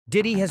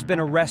Diddy has been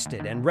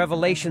arrested, and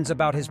revelations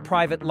about his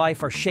private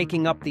life are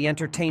shaking up the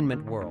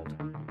entertainment world.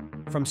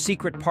 From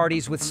secret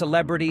parties with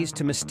celebrities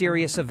to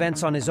mysterious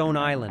events on his own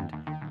island,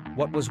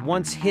 what was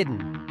once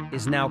hidden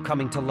is now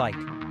coming to light.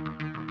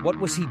 What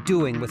was he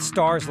doing with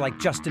stars like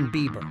Justin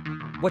Bieber?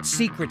 What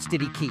secrets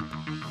did he keep?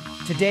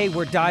 Today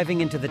we're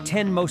diving into the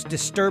 10 most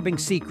disturbing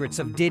secrets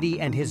of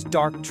Diddy and his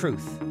dark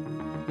truth.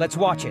 Let's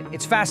watch it.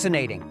 It's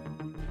fascinating.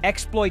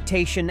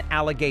 Exploitation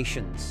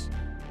allegations.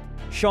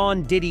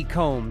 Sean "Diddy"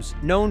 Combs,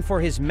 known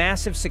for his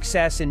massive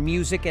success in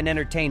music and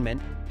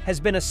entertainment, has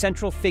been a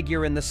central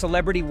figure in the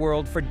celebrity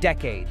world for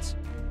decades.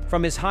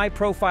 From his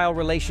high-profile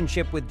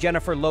relationship with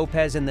Jennifer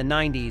Lopez in the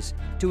 90s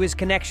to his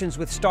connections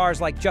with stars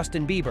like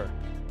Justin Bieber,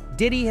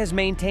 Diddy has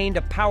maintained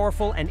a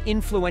powerful and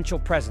influential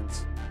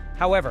presence.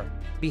 However,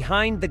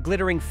 behind the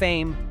glittering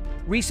fame,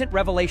 recent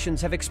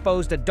revelations have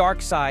exposed a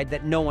dark side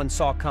that no one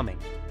saw coming.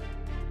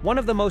 One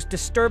of the most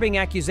disturbing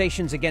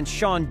accusations against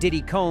Sean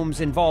 "Diddy"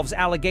 Combs involves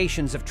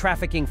allegations of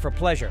trafficking for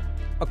pleasure.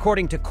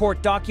 According to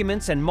court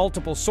documents and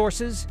multiple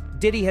sources,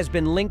 Diddy has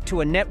been linked to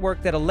a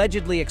network that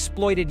allegedly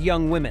exploited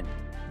young women.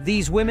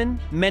 These women,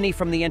 many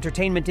from the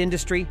entertainment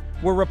industry,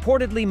 were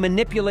reportedly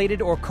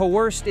manipulated or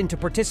coerced into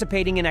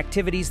participating in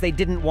activities they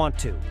didn't want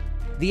to.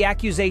 The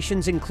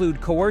accusations include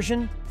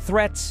coercion,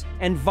 threats,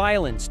 and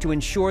violence to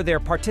ensure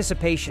their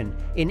participation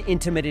in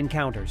intimate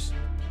encounters.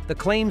 The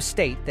claims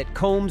state that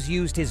Combs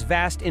used his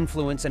vast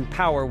influence and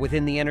power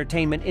within the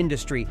entertainment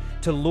industry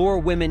to lure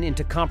women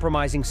into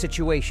compromising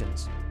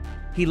situations.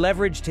 He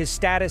leveraged his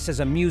status as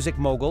a music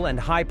mogul and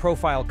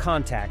high-profile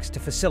contacts to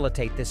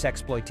facilitate this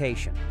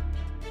exploitation.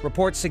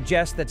 Reports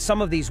suggest that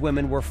some of these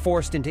women were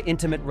forced into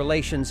intimate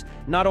relations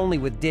not only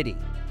with Diddy,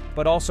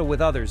 but also with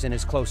others in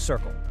his close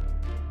circle.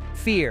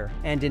 Fear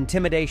and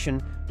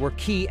intimidation were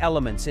key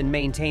elements in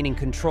maintaining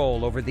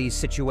control over these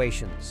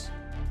situations.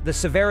 The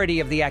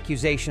severity of the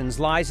accusations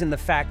lies in the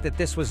fact that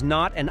this was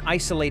not an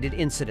isolated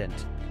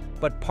incident,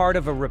 but part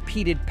of a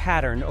repeated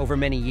pattern over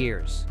many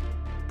years.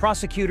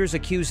 Prosecutors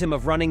accuse him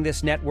of running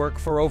this network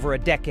for over a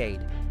decade,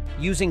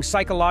 using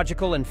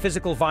psychological and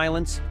physical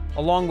violence,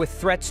 along with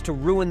threats to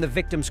ruin the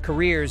victims'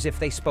 careers if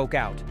they spoke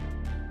out.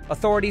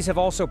 Authorities have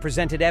also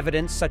presented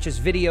evidence such as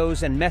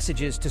videos and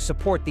messages to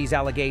support these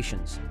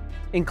allegations,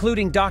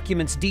 including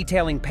documents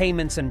detailing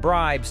payments and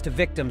bribes to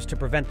victims to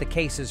prevent the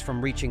cases from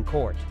reaching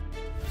court.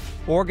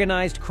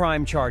 Organized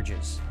crime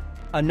charges.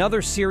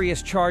 Another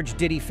serious charge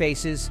Diddy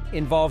faces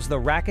involves the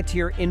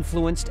Racketeer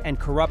Influenced and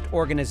Corrupt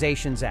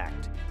Organizations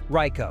Act,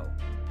 RICO,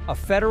 a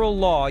federal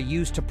law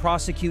used to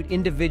prosecute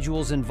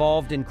individuals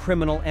involved in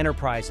criminal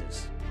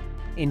enterprises.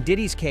 In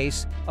Diddy's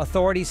case,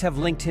 authorities have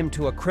linked him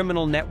to a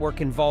criminal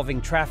network involving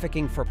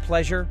trafficking for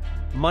pleasure,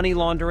 money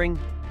laundering,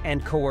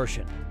 and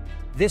coercion.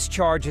 This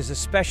charge is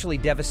especially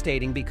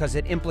devastating because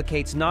it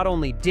implicates not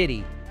only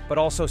Diddy, but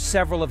also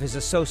several of his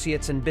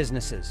associates and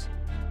businesses.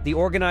 The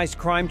organized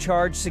crime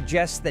charge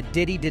suggests that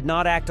Diddy did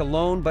not act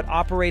alone but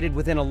operated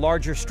within a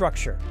larger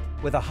structure,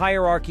 with a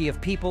hierarchy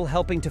of people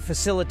helping to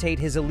facilitate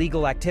his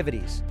illegal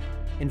activities.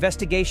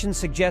 Investigations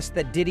suggest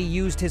that Diddy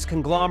used his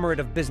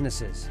conglomerate of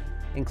businesses,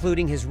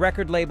 including his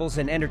record labels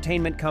and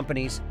entertainment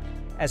companies,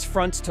 as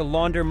fronts to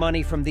launder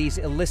money from these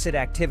illicit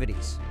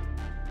activities.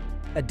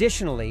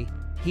 Additionally,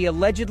 he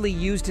allegedly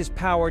used his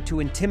power to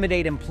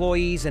intimidate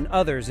employees and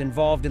others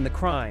involved in the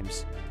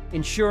crimes,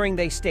 ensuring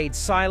they stayed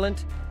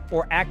silent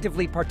or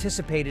actively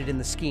participated in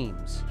the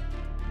schemes.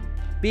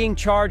 Being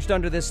charged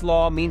under this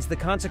law means the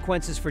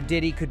consequences for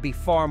Diddy could be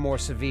far more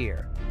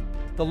severe.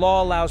 The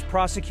law allows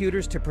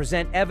prosecutors to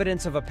present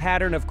evidence of a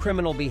pattern of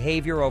criminal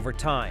behavior over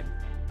time,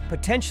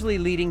 potentially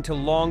leading to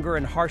longer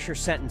and harsher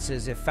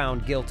sentences if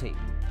found guilty.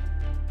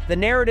 The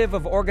narrative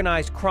of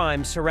organized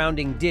crime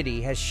surrounding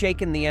Diddy has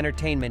shaken the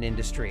entertainment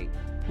industry,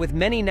 with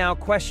many now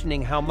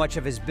questioning how much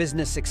of his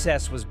business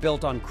success was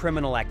built on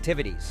criminal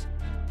activities.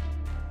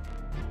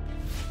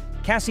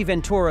 Cassie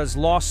Ventura's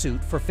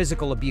lawsuit for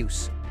physical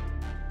abuse.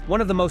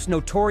 One of the most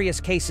notorious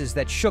cases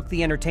that shook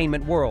the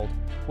entertainment world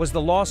was the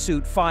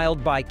lawsuit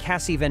filed by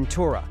Cassie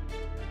Ventura,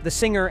 the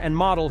singer and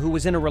model who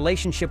was in a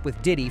relationship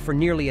with Diddy for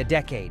nearly a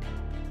decade.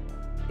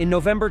 In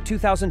November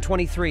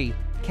 2023,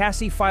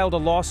 Cassie filed a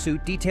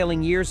lawsuit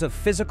detailing years of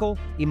physical,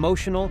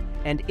 emotional,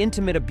 and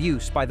intimate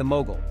abuse by the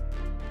mogul.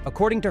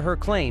 According to her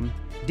claim,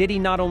 Diddy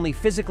not only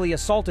physically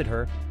assaulted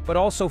her, but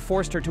also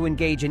forced her to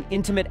engage in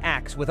intimate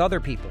acts with other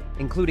people,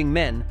 including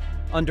men,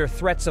 under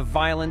threats of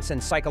violence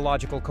and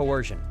psychological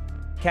coercion.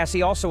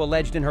 Cassie also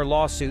alleged in her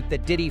lawsuit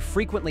that Diddy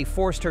frequently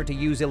forced her to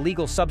use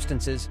illegal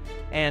substances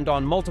and,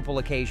 on multiple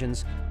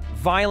occasions,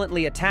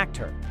 violently attacked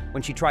her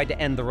when she tried to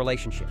end the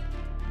relationship.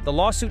 The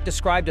lawsuit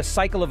described a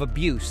cycle of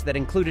abuse that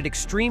included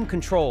extreme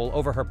control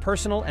over her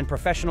personal and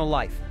professional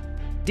life.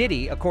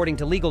 Diddy, according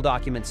to legal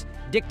documents,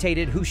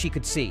 dictated who she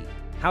could see,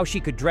 how she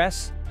could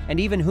dress, and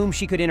even whom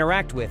she could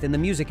interact with in the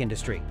music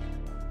industry.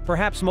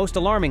 Perhaps most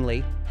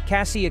alarmingly,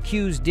 Cassie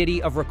accused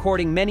Diddy of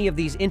recording many of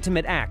these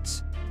intimate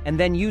acts and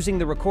then using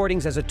the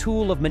recordings as a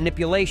tool of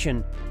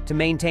manipulation to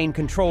maintain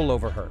control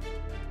over her.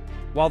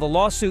 While the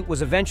lawsuit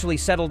was eventually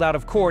settled out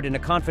of court in a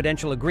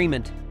confidential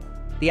agreement,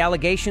 The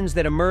allegations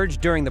that emerged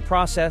during the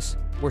process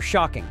were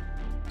shocking,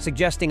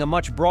 suggesting a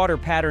much broader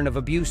pattern of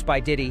abuse by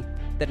Diddy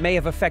that may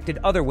have affected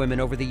other women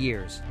over the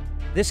years.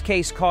 This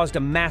case caused a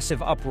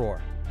massive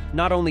uproar,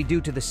 not only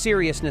due to the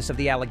seriousness of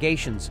the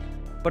allegations,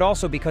 but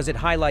also because it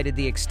highlighted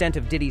the extent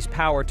of Diddy's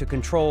power to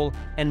control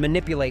and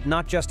manipulate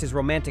not just his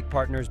romantic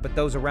partners, but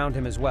those around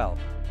him as well.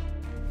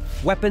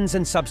 Weapons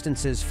and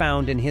substances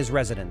found in his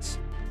residence.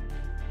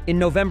 In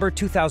November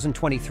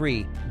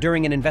 2023,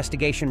 during an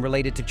investigation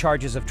related to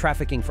charges of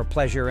trafficking for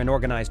pleasure and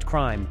organized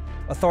crime,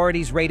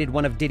 authorities raided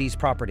one of Diddy's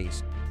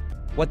properties.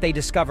 What they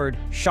discovered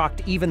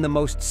shocked even the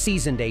most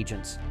seasoned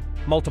agents.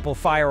 Multiple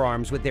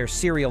firearms with their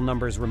serial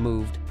numbers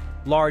removed,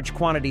 large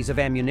quantities of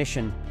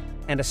ammunition,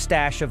 and a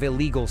stash of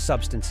illegal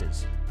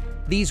substances.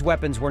 These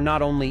weapons were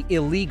not only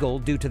illegal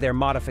due to their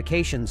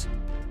modifications,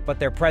 but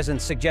their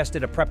presence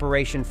suggested a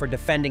preparation for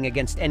defending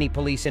against any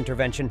police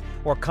intervention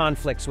or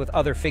conflicts with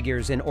other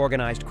figures in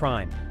organized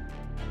crime.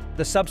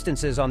 The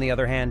substances, on the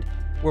other hand,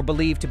 were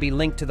believed to be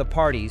linked to the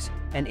parties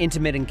and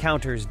intimate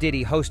encounters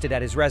Diddy hosted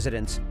at his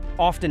residence,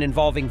 often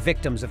involving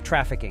victims of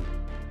trafficking.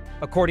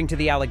 According to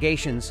the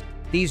allegations,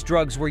 these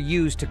drugs were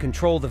used to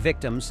control the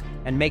victims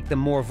and make them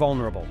more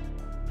vulnerable.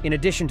 In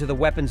addition to the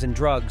weapons and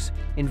drugs,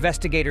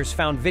 investigators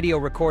found video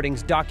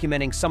recordings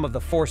documenting some of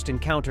the forced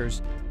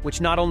encounters, which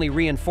not only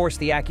reinforce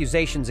the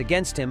accusations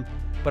against him,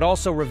 but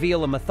also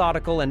reveal a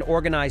methodical and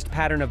organized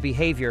pattern of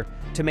behavior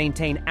to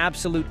maintain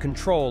absolute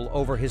control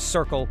over his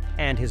circle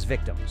and his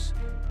victims.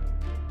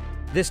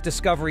 This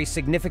discovery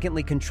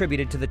significantly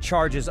contributed to the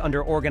charges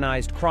under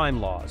organized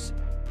crime laws,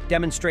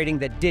 demonstrating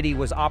that Diddy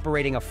was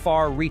operating a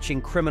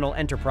far-reaching criminal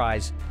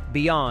enterprise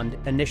beyond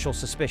initial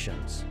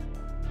suspicions.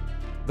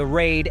 The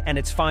raid and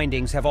its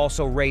findings have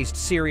also raised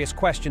serious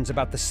questions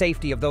about the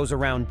safety of those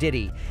around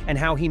Diddy and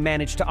how he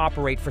managed to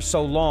operate for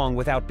so long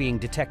without being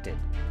detected.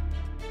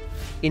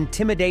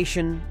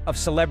 Intimidation of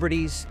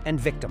celebrities and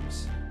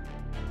victims.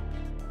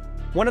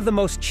 One of the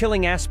most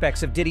chilling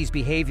aspects of Diddy's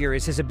behavior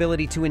is his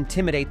ability to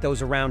intimidate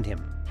those around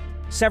him.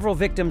 Several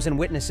victims and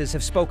witnesses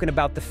have spoken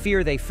about the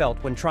fear they felt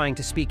when trying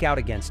to speak out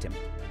against him,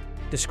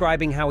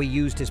 describing how he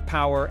used his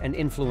power and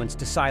influence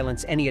to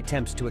silence any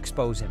attempts to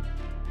expose him.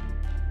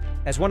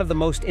 As one of the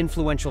most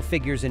influential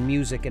figures in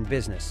music and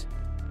business,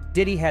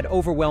 Diddy had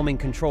overwhelming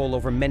control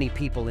over many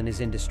people in his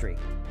industry,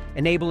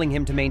 enabling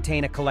him to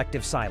maintain a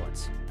collective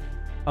silence.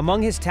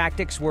 Among his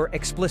tactics were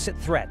explicit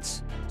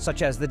threats,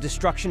 such as the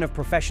destruction of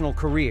professional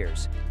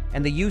careers,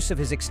 and the use of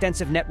his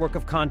extensive network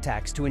of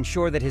contacts to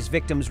ensure that his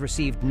victims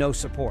received no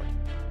support.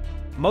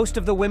 Most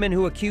of the women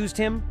who accused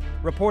him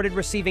reported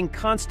receiving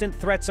constant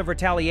threats of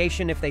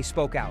retaliation if they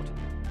spoke out.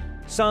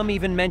 Some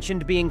even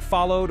mentioned being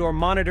followed or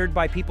monitored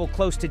by people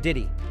close to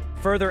Diddy,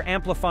 further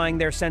amplifying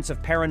their sense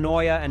of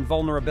paranoia and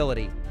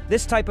vulnerability.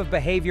 This type of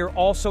behavior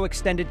also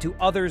extended to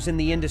others in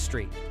the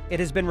industry. It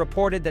has been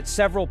reported that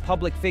several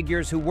public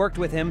figures who worked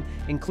with him,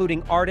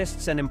 including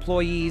artists and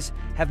employees,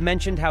 have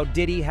mentioned how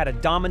Diddy had a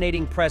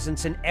dominating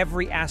presence in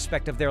every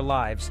aspect of their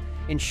lives,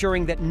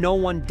 ensuring that no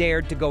one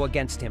dared to go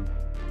against him.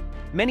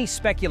 Many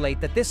speculate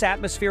that this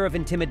atmosphere of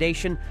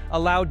intimidation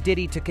allowed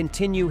Diddy to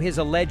continue his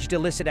alleged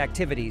illicit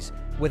activities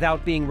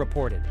without being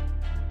reported.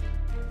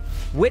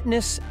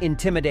 Witness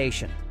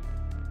intimidation.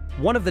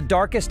 One of the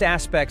darkest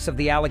aspects of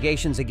the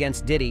allegations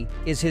against Diddy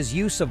is his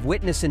use of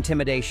witness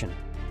intimidation.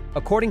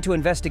 According to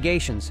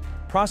investigations,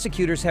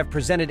 prosecutors have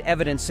presented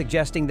evidence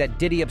suggesting that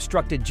Diddy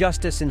obstructed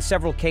justice in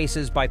several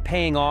cases by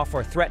paying off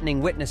or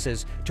threatening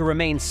witnesses to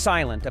remain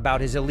silent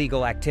about his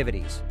illegal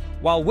activities.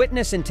 While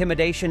witness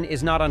intimidation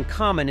is not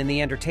uncommon in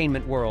the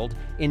entertainment world,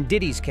 in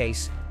Diddy's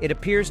case, it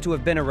appears to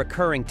have been a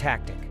recurring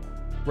tactic.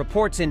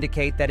 Reports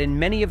indicate that in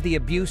many of the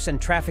abuse and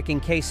trafficking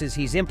cases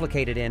he's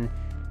implicated in,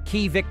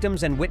 key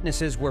victims and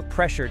witnesses were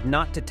pressured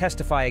not to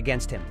testify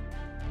against him.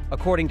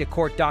 According to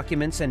court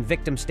documents and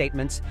victim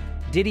statements,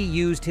 Diddy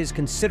used his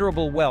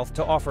considerable wealth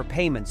to offer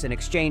payments in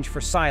exchange for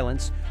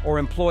silence or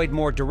employed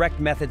more direct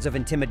methods of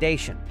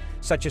intimidation,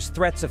 such as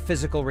threats of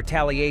physical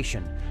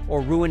retaliation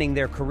or ruining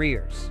their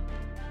careers.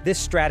 This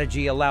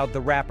strategy allowed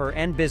the rapper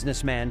and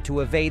businessman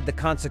to evade the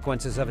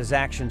consequences of his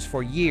actions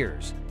for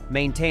years,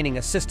 maintaining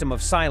a system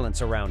of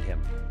silence around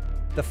him.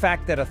 The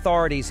fact that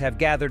authorities have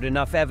gathered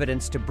enough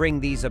evidence to bring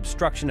these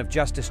obstruction of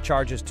justice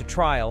charges to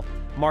trial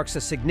marks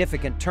a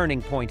significant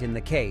turning point in the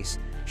case,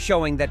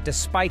 showing that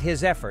despite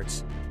his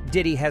efforts,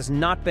 Diddy has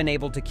not been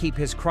able to keep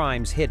his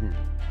crimes hidden.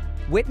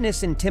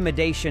 Witness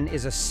intimidation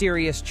is a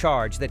serious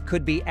charge that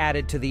could be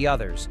added to the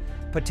others,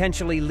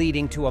 potentially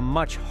leading to a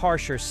much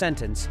harsher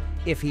sentence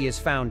if he is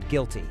found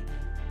guilty.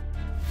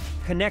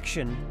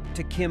 Connection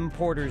to Kim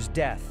Porter's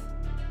death.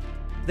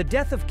 The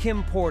death of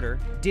Kim Porter,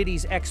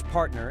 Diddy's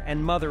ex-partner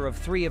and mother of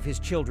 3 of his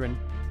children,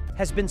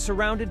 has been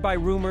surrounded by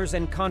rumors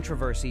and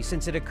controversy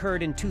since it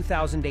occurred in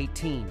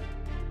 2018.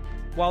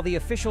 While the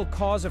official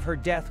cause of her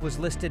death was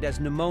listed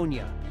as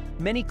pneumonia,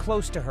 many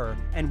close to her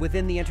and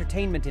within the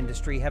entertainment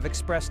industry have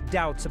expressed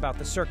doubts about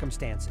the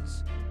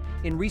circumstances.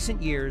 In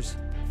recent years,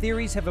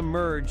 theories have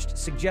emerged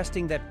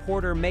suggesting that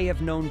Porter may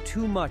have known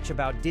too much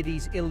about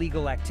Diddy's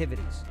illegal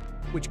activities,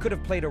 which could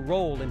have played a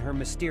role in her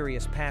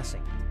mysterious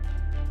passing.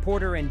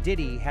 Porter and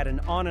Diddy had an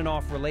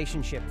on-and-off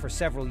relationship for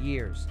several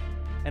years,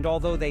 and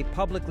although they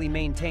publicly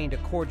maintained a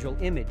cordial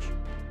image,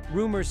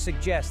 rumors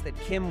suggest that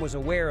Kim was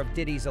aware of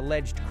Diddy's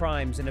alleged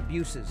crimes and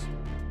abuses.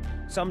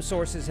 Some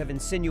sources have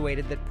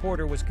insinuated that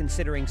Porter was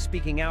considering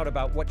speaking out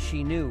about what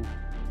she knew,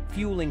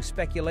 fueling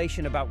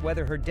speculation about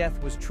whether her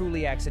death was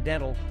truly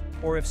accidental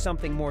or if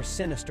something more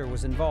sinister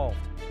was involved.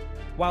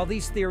 While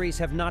these theories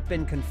have not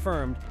been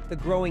confirmed, the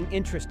growing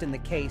interest in the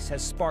case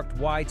has sparked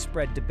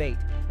widespread debate,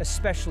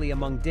 especially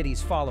among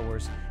Diddy's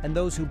followers and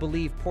those who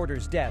believe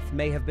Porter's death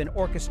may have been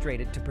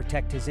orchestrated to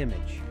protect his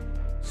image.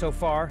 So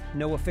far,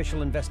 no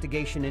official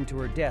investigation into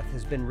her death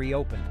has been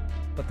reopened,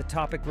 but the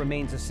topic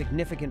remains a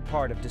significant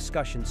part of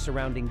discussions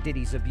surrounding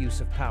Diddy's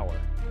abuse of power.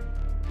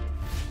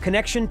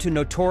 Connection to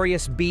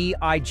Notorious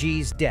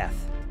B.I.G.'s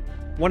death.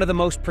 One of the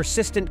most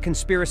persistent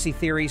conspiracy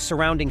theories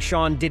surrounding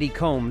Sean Diddy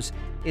Combs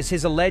is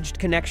his alleged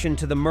connection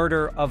to the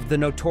murder of the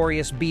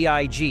Notorious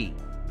B.I.G.,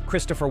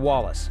 Christopher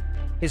Wallace,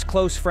 his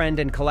close friend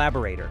and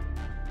collaborator.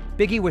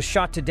 Biggie was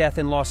shot to death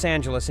in Los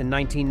Angeles in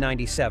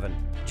 1997,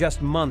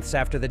 just months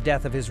after the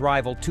death of his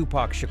rival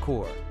Tupac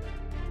Shakur.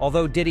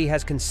 Although Diddy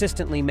has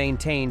consistently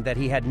maintained that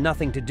he had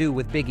nothing to do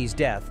with Biggie's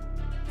death,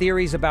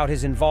 theories about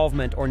his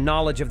involvement or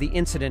knowledge of the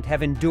incident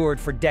have endured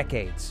for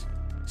decades.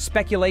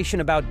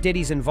 Speculation about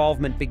Diddy's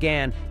involvement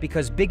began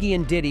because Biggie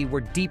and Diddy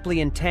were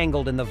deeply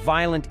entangled in the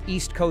violent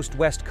East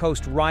Coast-West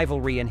Coast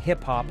rivalry in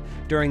hip-hop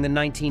during the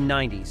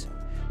 1990s,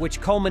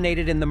 which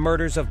culminated in the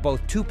murders of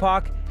both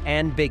Tupac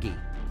and Biggie.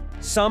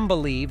 Some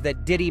believe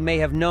that Diddy may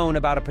have known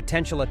about a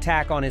potential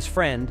attack on his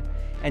friend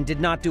and did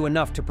not do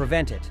enough to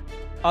prevent it.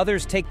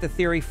 Others take the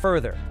theory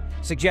further,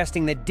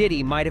 suggesting that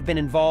Diddy might have been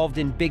involved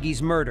in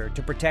Biggie's murder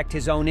to protect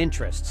his own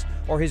interests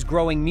or his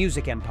growing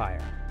music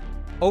empire.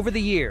 Over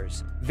the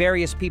years,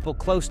 various people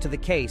close to the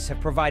case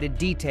have provided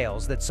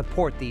details that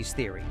support these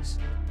theories.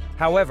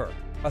 However,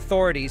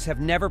 authorities have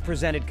never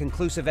presented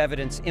conclusive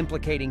evidence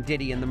implicating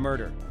Diddy in the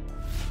murder.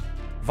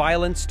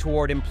 Violence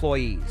toward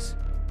employees.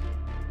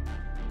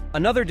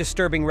 Another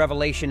disturbing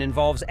revelation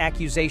involves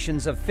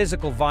accusations of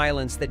physical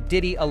violence that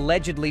Diddy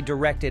allegedly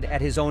directed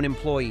at his own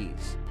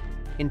employees.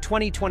 In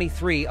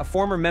 2023, a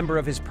former member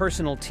of his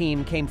personal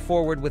team came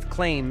forward with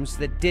claims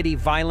that Diddy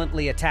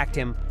violently attacked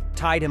him,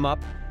 tied him up,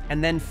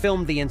 and then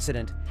filmed the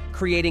incident,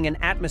 creating an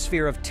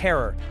atmosphere of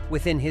terror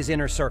within his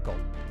inner circle.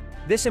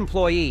 This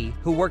employee,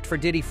 who worked for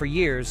Diddy for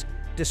years,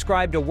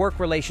 described a work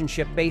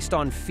relationship based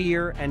on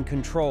fear and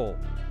control.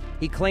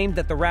 He claimed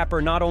that the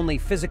rapper not only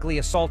physically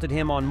assaulted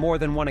him on more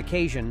than one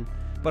occasion,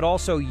 but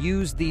also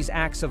used these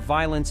acts of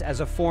violence as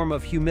a form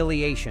of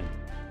humiliation,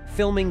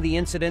 filming the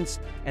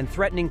incidents and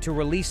threatening to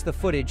release the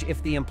footage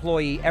if the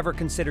employee ever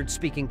considered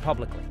speaking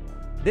publicly.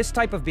 This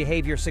type of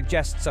behavior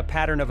suggests a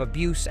pattern of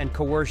abuse and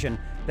coercion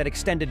that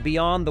extended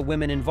beyond the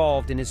women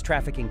involved in his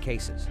trafficking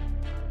cases.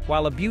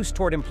 While abuse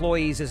toward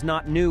employees is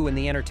not new in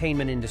the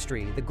entertainment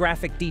industry, the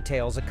graphic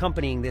details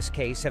accompanying this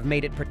case have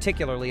made it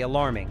particularly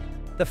alarming.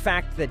 The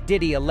fact that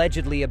Diddy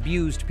allegedly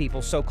abused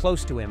people so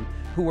close to him,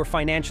 who were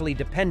financially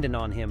dependent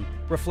on him,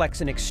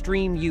 reflects an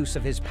extreme use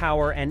of his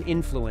power and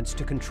influence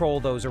to control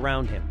those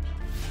around him.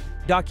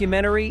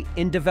 Documentary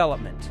in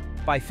development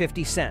by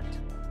 50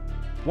 Cent.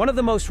 One of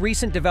the most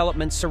recent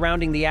developments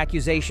surrounding the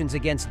accusations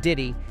against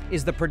Diddy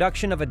is the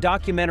production of a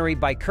documentary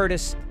by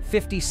Curtis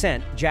 50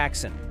 Cent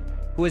Jackson,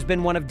 who has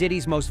been one of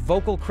Diddy's most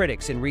vocal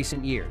critics in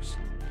recent years.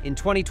 In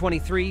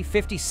 2023,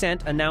 50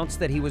 Cent announced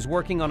that he was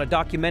working on a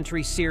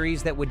documentary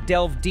series that would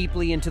delve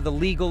deeply into the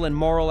legal and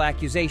moral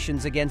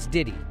accusations against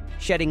Diddy,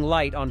 shedding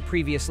light on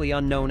previously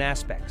unknown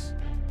aspects.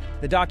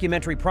 The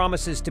documentary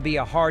promises to be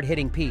a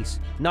hard-hitting piece,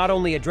 not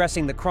only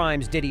addressing the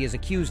crimes Diddy is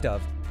accused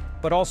of,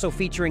 but also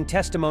featuring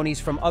testimonies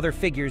from other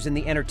figures in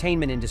the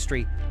entertainment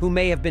industry who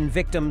may have been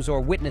victims or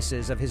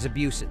witnesses of his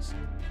abuses.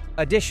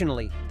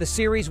 Additionally, the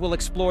series will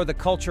explore the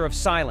culture of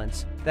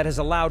silence that has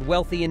allowed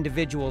wealthy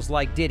individuals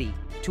like Diddy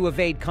to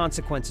evade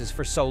consequences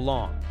for so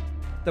long.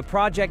 The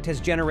project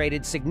has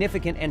generated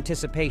significant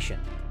anticipation,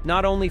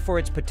 not only for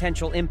its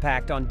potential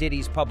impact on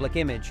Diddy's public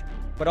image,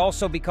 but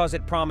also because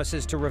it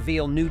promises to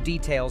reveal new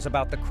details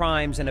about the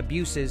crimes and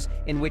abuses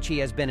in which he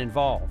has been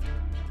involved.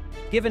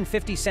 Given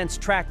 50 Cent's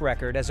track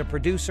record as a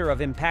producer of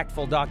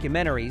impactful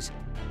documentaries,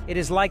 it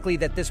is likely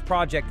that this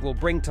project will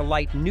bring to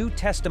light new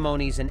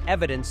testimonies and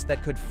evidence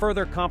that could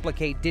further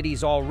complicate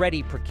Diddy's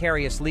already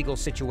precarious legal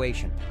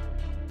situation.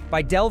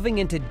 By delving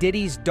into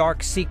Diddy's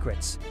dark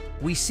secrets,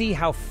 we see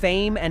how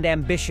fame and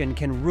ambition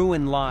can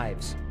ruin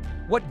lives.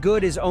 What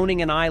good is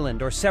owning an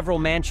island or several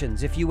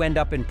mansions if you end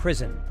up in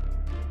prison?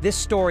 This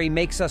story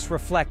makes us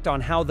reflect on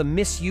how the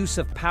misuse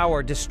of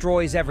power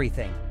destroys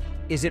everything.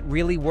 Is it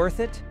really worth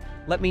it?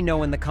 Let me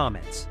know in the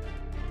comments.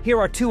 Here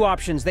are two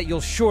options that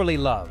you'll surely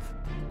love.